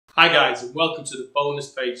Hi guys, and welcome to the bonus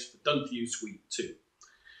page for Done For You Suite 2.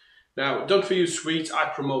 Now, Done For You Suite I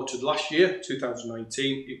promoted last year,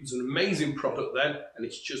 2019. It was an amazing product then, and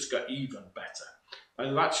it's just got even better.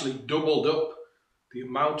 I've actually doubled up the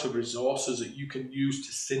amount of resources that you can use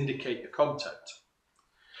to syndicate your content.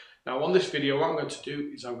 Now, on this video, what I'm going to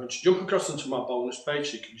do is I'm going to jump across into my bonus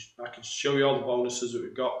page. I can show you all the bonuses that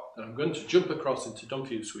we've got, and I'm going to jump across into Done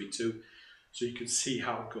For You Suite 2 so you can see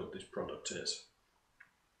how good this product is.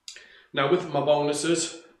 Now, with my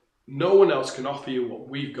bonuses, no one else can offer you what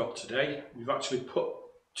we've got today. We've actually put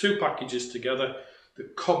two packages together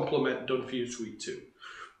that complement Done For You Suite 2.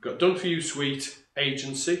 We've got Done For You Suite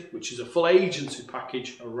Agency, which is a full agency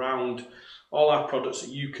package around all our products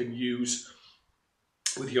that you can use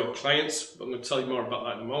with your clients. I'm going to tell you more about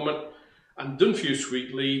that in a moment. And Done For You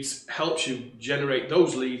Suite Leads helps you generate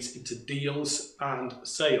those leads into deals and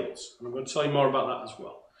sales. And I'm going to tell you more about that as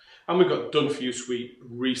well. And we've got Done For You Suite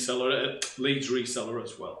Reseller, Leads Reseller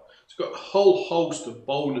as well. So we've got a whole host of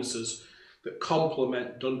bonuses that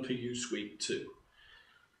complement Done For You Suite 2.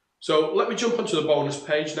 So let me jump onto the bonus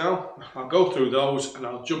page now. I'll go through those and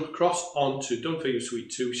I'll jump across onto Done For You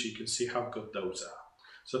Suite 2 so you can see how good those are.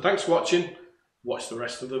 So thanks for watching. Watch the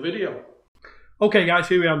rest of the video. Okay guys,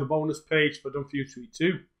 here we are on the bonus page for Done For You Suite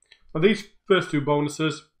 2. Now these first two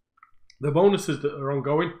bonuses, the bonuses that are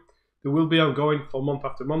ongoing, they will be ongoing for month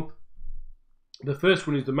after month. The first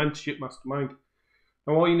one is the Mentorship Mastermind.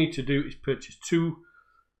 Now all you need to do is purchase two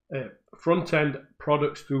front-end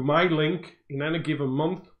products through my link in any given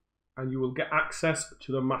month, and you will get access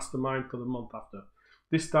to the Mastermind for the month after.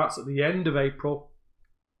 This starts at the end of April.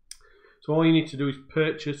 So all you need to do is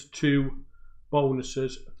purchase two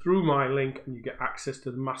bonuses through my link and you get access to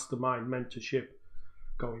the Mastermind mentorship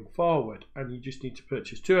going forward. And you just need to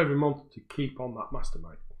purchase two every month to keep on that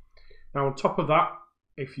Mastermind. Now on top of that,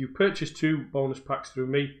 if you purchase two bonus packs through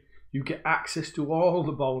me, you get access to all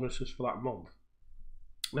the bonuses for that month.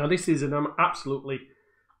 Now this is an absolutely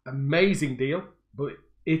amazing deal, but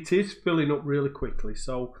it is filling up really quickly.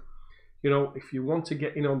 So, you know, if you want to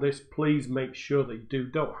get in on this, please make sure that you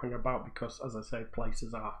don't hang about because, as I say,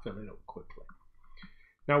 places are filling up quickly.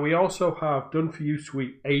 Now we also have Done For You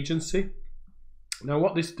Suite Agency. Now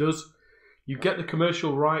what this does, you get the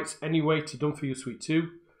commercial rights anyway to Done For You Suite 2.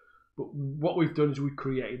 But what we've done is we've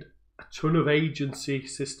created a ton of agency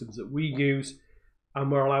systems that we use, and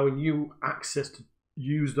we're allowing you access to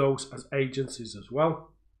use those as agencies as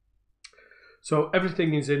well. So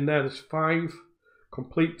everything is in there. There's 5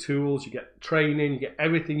 complete tools. You get training, you get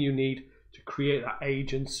everything you need to create that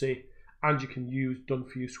agency, and you can use Done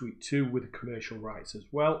For You Suite 2 with the commercial rights as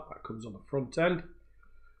well. That comes on the front end.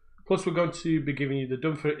 Plus, we're going to be giving you the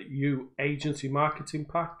Done For You Agency Marketing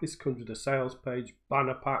Pack. This comes with a sales page,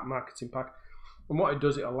 banner pack, marketing pack. And what it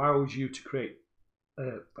does, it allows you to create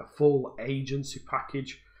a full agency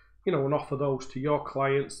package, you know, and offer those to your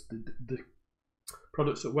clients, the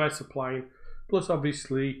products that we're supplying, plus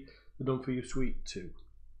obviously the Done For You Suite 2.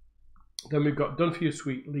 Then we've got Done For You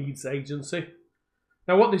Suite Leads Agency.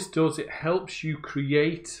 Now what this does, it helps you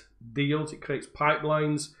create deals, it creates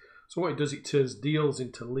pipelines. So what it does, it turns deals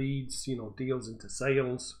into leads, you know, deals into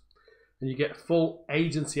sales, and you get full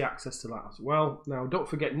agency access to that as well. Now, don't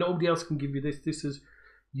forget, nobody else can give you this. This is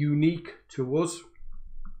unique to us,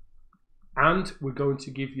 and we're going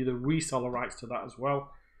to give you the reseller rights to that as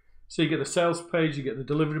well. So you get the sales page, you get the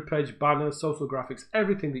delivery page, banners, social graphics,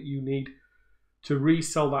 everything that you need to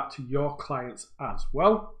resell that to your clients as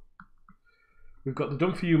well. We've got the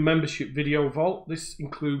Done For You Membership Video Vault. This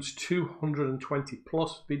includes 220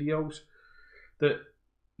 plus videos that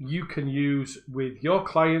you can use with your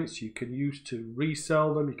clients. You can use to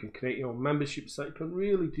resell them. You can create your own membership site. You can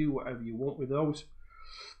really do whatever you want with those.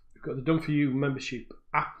 We've got the Done For You Membership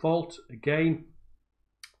App Vault. Again,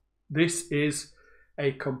 this is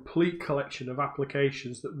a complete collection of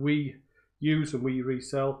applications that we use and we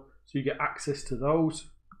resell. So you get access to those.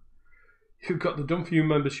 You've got the Done For You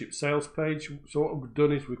membership sales page. So what we've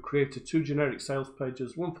done is we've created 2 generic sales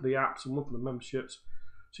pages, one for the apps and one for the memberships.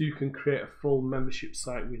 So you can create a full membership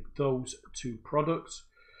site with those 2 products.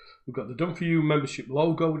 We've got the Done For You membership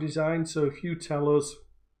logo design. So if you tell us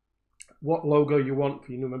what logo you want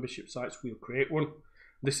for your new membership sites, we'll create one.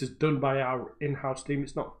 This is done by our in-house team.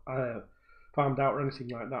 It's not farmed out or anything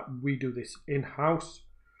like that. We do this in-house.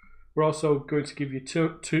 We're also going to give you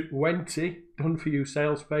 20 Done For You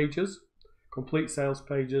sales pages. Complete sales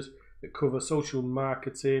pages that cover social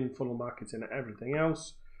marketing, funnel marketing, and everything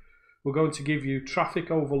else. We're going to give you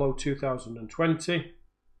Traffic Overload 2020.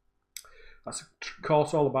 That's a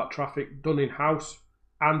course all about traffic done in-house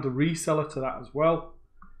and the reseller to that as well.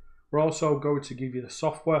 We're also going to give you the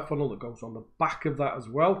software funnel that goes on the back of that as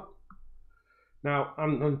well. Now,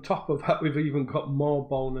 and on top of that, we've even got more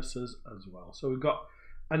bonuses as well. So we've got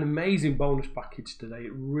an amazing bonus package today.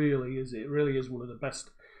 It really is. It really is one of the best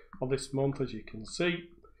of this month, as you can see.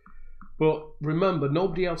 But remember,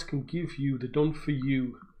 nobody else can give you the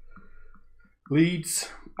done-for-you leads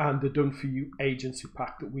and the done-for-you agency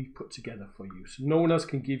pack that we've put together for you. So no one else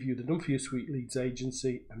can give you the done-for-you suite leads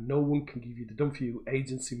agency, and no one can give you the done-for-you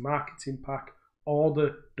agency marketing pack or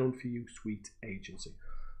the done-for-you suite agency.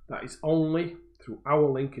 That is only through our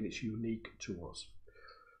link, and it's unique to us.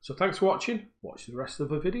 So thanks for watching. Watch the rest of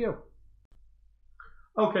the video.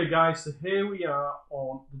 Okay guys, so here we are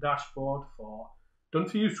on the dashboard for Done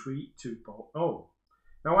For You Suite 2.0.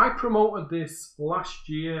 Now I promoted this last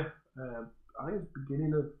year, I think it was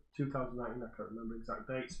beginning of 2019, I can't remember exact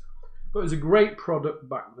dates, but it was a great product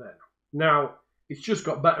back then. Now it's just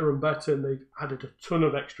got better and better, and they've added a ton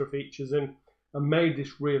of extra features in and made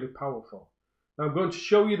this really powerful. Now I'm going to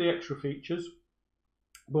show you the extra features,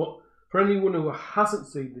 but for anyone who hasn't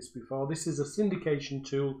seen this before, this is a syndication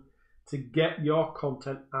tool to get your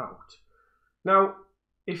content out. Now,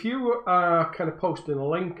 if you are kind of posting a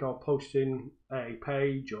link or posting a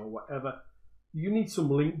page or whatever, you need some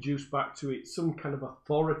link juice back to it, some kind of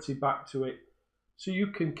authority back to it, so you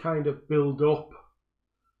can kind of build up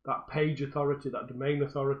that page authority, that domain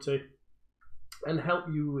authority, and help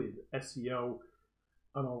you with SEO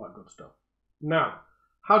and all that good stuff. Now,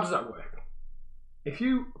 how does that work? If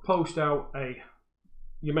you post out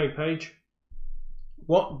your main page,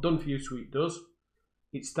 what Done For You Suite does,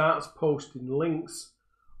 it starts posting links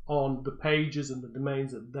on the pages and the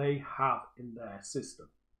domains that they have in their system.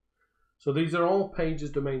 So these are all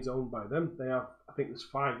pages, domains owned by them. They have, I think there's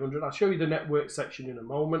 500. I'll show you the network section in a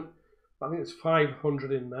moment. But I think there's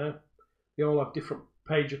 500 in there. They all have different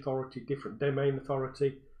page authority, different domain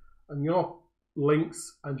authority, and your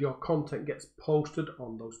links and your content gets posted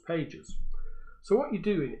on those pages. So what you're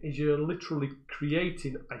doing is you're literally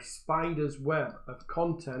creating a spider's web of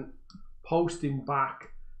content posting back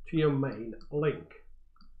to your main link,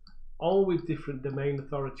 all with different domain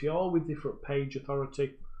authority, all with different page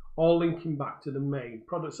authority, all linking back to the main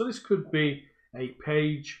product. So this could be a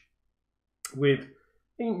page with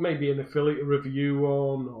maybe an affiliate review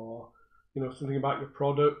on, or something about your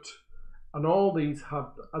product, and all these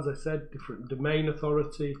have, as I said, different domain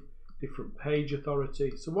authority, different page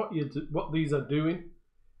authority. So what these are doing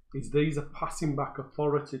is these are passing back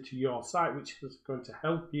authority to your site, which is going to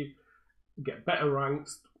help you get better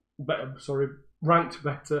ranked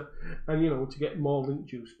better, and to get more link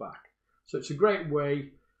juice back. So it's a great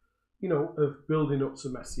way, of building up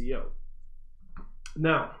some SEO.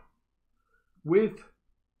 Now, with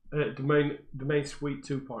Domain Suite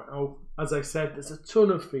 2.0, as I said, there's a ton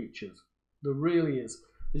of features. There really is.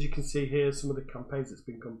 As you can see here, some of the campaigns that's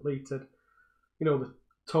been completed, the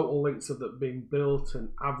total links that have been built and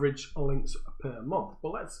average links per month.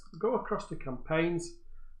 But let's go across to campaigns,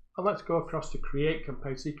 and let's go across to create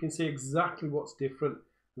campaigns so you can see exactly what's different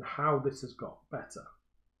and how this has got better.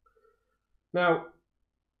 Now,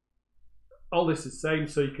 all this is the same,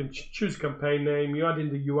 so you can choose a campaign name, you add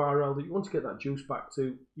in the URL that you want to get that juice back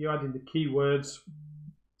to, you add in the keywords,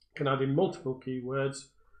 you can add in multiple keywords.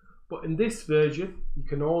 But in this version, you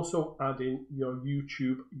can also add in your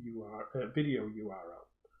YouTube video URL.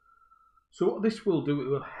 So what this will do, it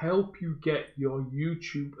will help you get your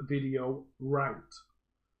YouTube video ranked.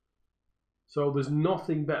 So there's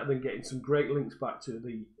nothing better than getting some great links back to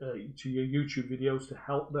your YouTube videos to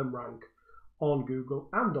help them rank on Google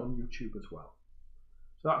and on YouTube as well.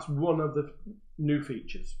 So that's one of the new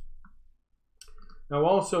features. Now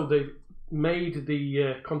also they've made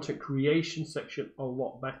the content creation section a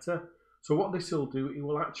lot better. So what this will do, it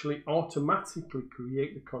will actually automatically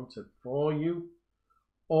create the content for you,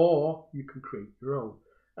 or you can create your own.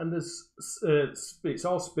 And there's it's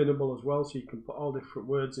all spinnable as well, so you can put all different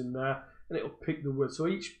words in there and it'll pick the word. So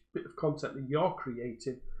each bit of content that you're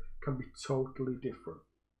creating can be totally different.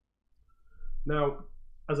 Now,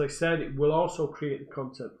 as I said, it will also create the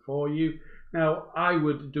content for you. Now, I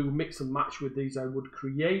would do mix and match with these. I would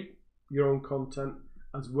create your own content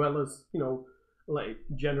as well as, let it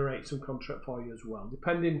generate some content for you as well,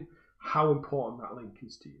 depending how important that link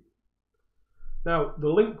is to you. Now, the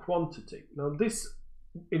link quantity. Now, this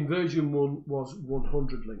in version 1 was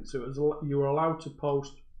 100 links. So you were allowed to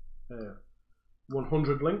post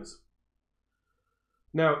 100 links.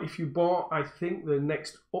 Now, if you bought, I think the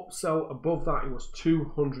next upsell above that, it was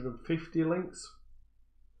 250 links.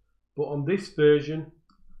 But on this version,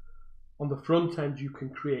 on the front end, you can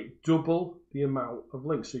create double the amount of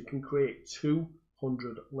links. So you can create 200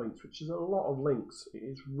 100 links, which is a lot of links.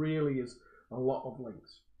 It really is a lot of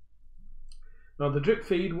links. Now the drip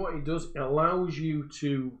feed, what it does, it allows you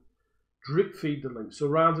to drip feed the links. So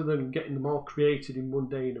rather than getting them all created in one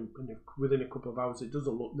day and within a couple of hours, it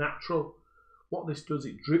doesn't look natural. What this does,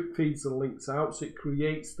 it drip feeds the links out, so it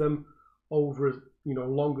creates them over a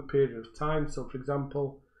longer period of time. So for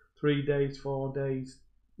example, 3 days, 4 days,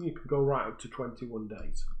 you can go right up to 21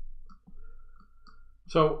 days.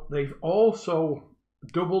 So they've also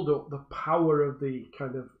doubled up the power of the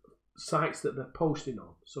kind of sites that they're posting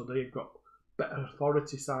on. So they've got better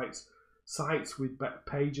authority sites, sites with better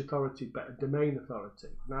page authority, better domain authority.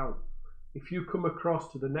 Now, if you come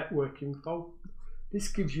across to the network info, this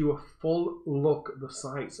gives you a full look at the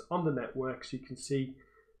sites on the network, so you can see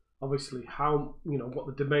obviously how, what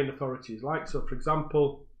the domain authority is like. So for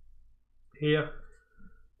example, here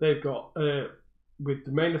they've got with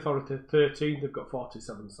domain authority 13, they've got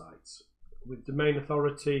 47 sites. With domain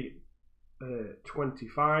authority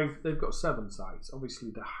 25, they've got 7 sites.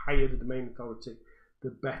 Obviously, the higher the domain authority, the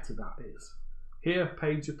better that is. Here,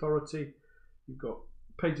 page authority, you've got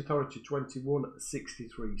page authority 21,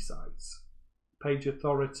 63 sites. Page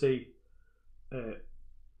authority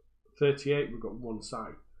 38, we've got 1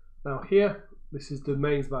 site. Now here, this is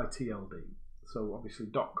domains by TLD. So obviously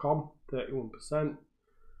 .com, 31%,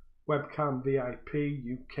 webcam, VIP,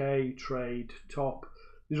 UK, trade, top.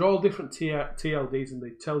 These are all different TLDs, and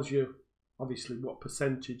it tells you obviously what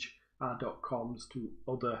percentage are .coms to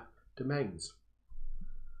other domains.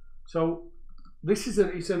 So this is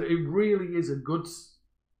it really is a good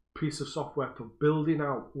piece of software for building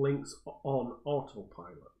out links on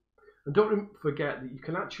autopilot. And don't forget that you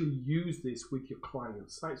can actually use this with your client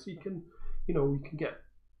site, so you can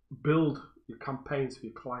build your campaigns for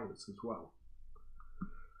your clients as well.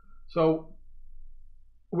 So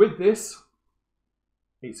with this,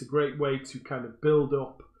 it's a great way to kind of build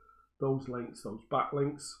up those links, those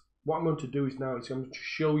backlinks. What I'm going to do is I'm going to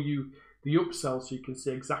show you the upsells, so you can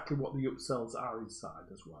see exactly what the upsells are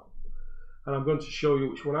inside as well. And I'm going to show you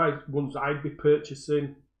which ones I'd be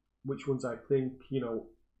purchasing, which ones I think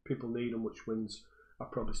people need, and which ones I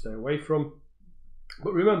probably stay away from.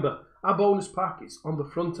 But remember, our bonus pack is on the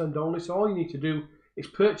front end only, so all you need to do is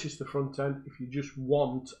purchase the front end if you just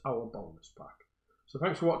want our bonus pack. So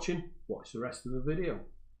thanks for watching. Watch the rest of the video.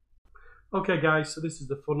 Okay guys, so this is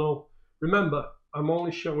the funnel. Remember, I'm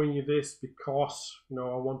only showing you this because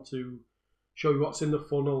I want to show you what's in the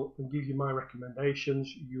funnel and give you my recommendations.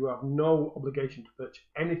 You have no obligation to purchase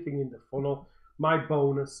anything in the funnel. My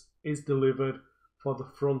bonus is delivered for the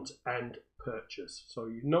front end purchase, so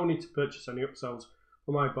you no need to purchase any upsells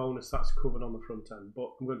for my bonus. That's covered on the front end,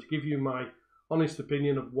 but I'm going to give you my honest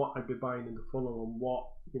opinion of what I'd be buying in the funnel and what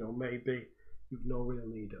maybe you've no real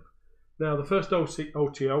need of. Now the first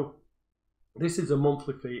OTO, this is a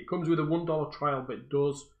monthly fee. It comes with a $1 trial, but it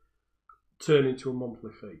does turn into a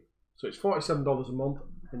monthly fee. So it's $47 a month,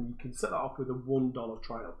 and you can set that off with a $1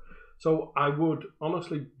 trial. So I would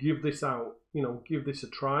honestly give this out, give this a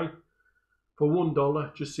try for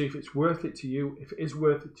 $1, just see if it's worth it to you. If it is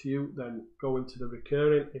worth it to you, then go into the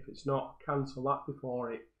recurring. If it's not, cancel that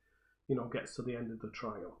before it gets to the end of the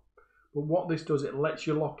trial. But what this does, it lets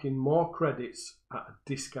you lock in more credits at a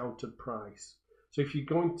discounted price. So if you're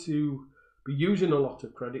going to be using a lot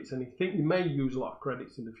of credits, and you think you may use a lot of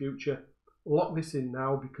credits in the future, lock this in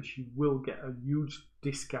now, because you will get a huge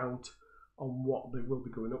discount on what they will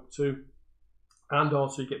be going up to, and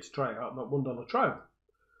also you get to try it out that $1 trial.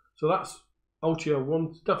 So that's OTO 1.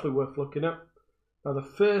 It's definitely worth looking at. Now the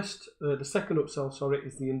second upsell,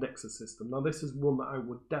 is the indexer system. Now this is one that I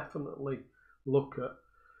would definitely look at.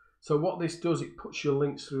 So what this does, it puts your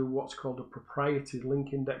links through what's called a proprietary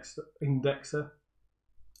link indexer.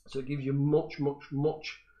 So it gives you much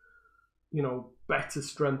better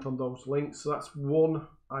strength on those links. So that's one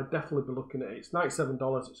I'd definitely be looking at. It's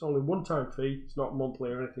 $97. It's only one-time fee. It's not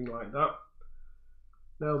monthly or anything like that.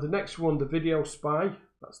 Now the next one, the Video Spy,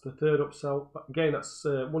 that's the third upsell. But again, that's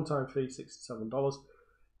one-time fee, $67.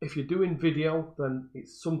 If you're doing video, then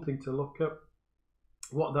it's something to look at.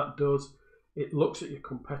 What that does, it looks at your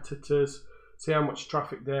competitors, see how much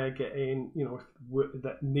traffic they're getting, if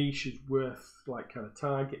that niche is worth kind of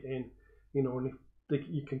targeting, and if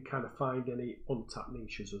you can kind of find any untapped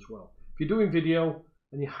niches as well. If you're doing video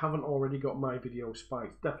and you haven't already got My Video Spy,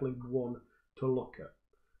 it's definitely one to look at.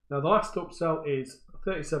 Now the last upsell is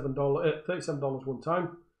 $37 one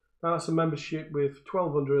time. Now that's a membership with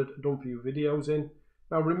 1,200 done for you videos in.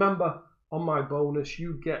 Now remember, on my bonus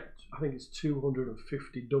you get, I think it's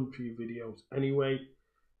 250 done for you videos anyway.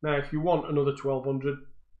 Now if you want another 1,200,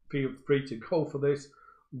 feel free to go for this,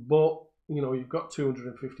 but you've got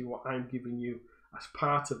 250 what I'm giving you as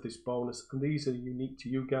part of this bonus, and these are unique to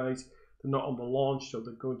you guys. They're not on the launch, so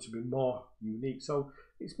they're going to be more unique. So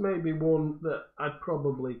it's maybe one that I'd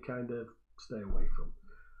probably kind of stay away from.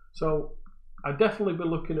 So I'd definitely be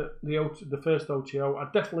looking at the first OTO.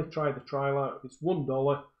 I'd definitely try the trial out. It's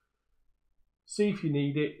 $1. See if you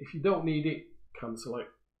need it. If you don't need it, cancel it.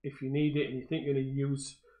 If you need it and you think you're going to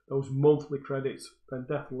use those monthly credits, then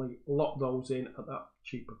definitely lock those in at that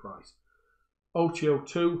cheaper price.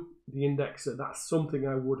 OTO2, the indexer, that's something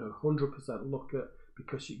I would 100% look at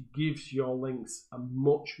because it gives your links a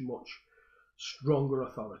much, much stronger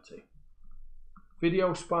authority.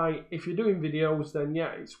 Video Spy, if you're doing videos, then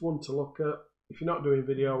yeah, it's one to look at. If you're not doing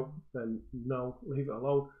video, then no, leave it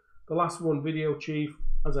alone. The last one, Video Chief,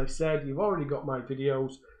 as I said, you've already got my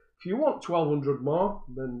videos. If you want 1,200 more,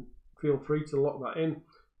 then feel free to lock that in.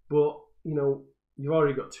 But, you know, you've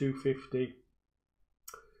already got 250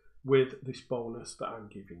 with this bonus that I'm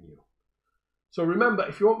giving you. So remember,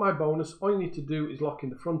 if you want my bonus, all you need to do is lock in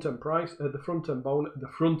the front end price, the front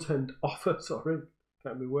end offer, sorry,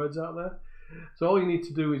 can't be words out there. So all you need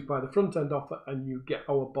to do is buy the front end offer and you get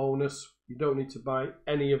our bonus. You don't need to buy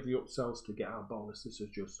any of the upsells to get our bonus. This is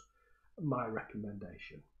just my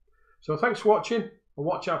recommendation. So thanks for watching and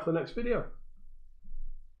watch out for the next video.